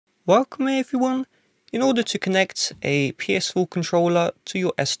Welcome everyone. In order to connect a PS4 controller to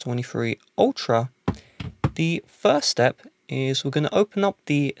your S23 Ultra, the first step is we're going to open up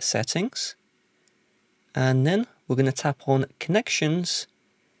the settings, and then we're going to tap on connections,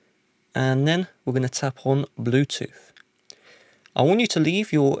 and then we're going to tap on Bluetooth. I want you to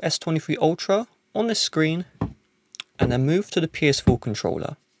leave your S23 Ultra on this screen and then move to the PS4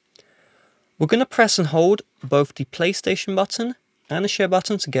 controller. We're going to press and hold both the PlayStation button and the share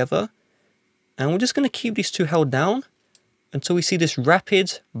button together, and we're just going to keep these two held down until we see this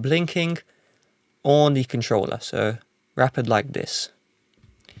rapid blinking on the controller. So rapid like this.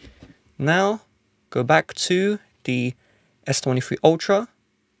 Now go back to the S23 Ultra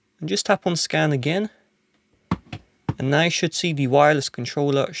and just tap on scan again, and now you should see the wireless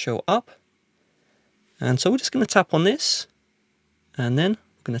controller show up. And so we're just going to tap on this, and then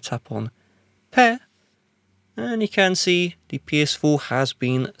we're going to tap on pair, and you can see the PS4 has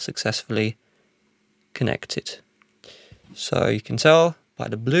been successfully connected. So you can tell by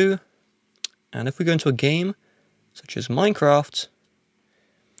the blue, and if we go into a game such as Minecraft,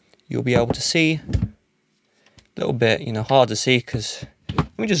 you'll be able to see a little bit, hard to see because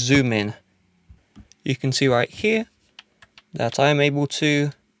let me just zoom in. You can see right here that I am able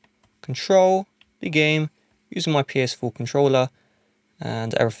to control the game using my PS4 controller,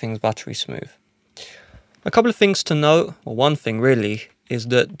 and everything's battery smooth. A couple of things to note, or one thing really, is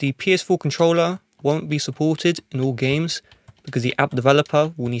that the PS4 controller won't be supported in all games because the app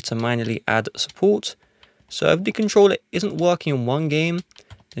developer will need to manually add support. So if the controller isn't working in one game,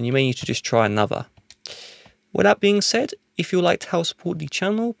 then you may need to just try another. With that being said, if you'd like to help support the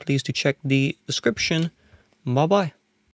channel, please do check the description. Bye bye.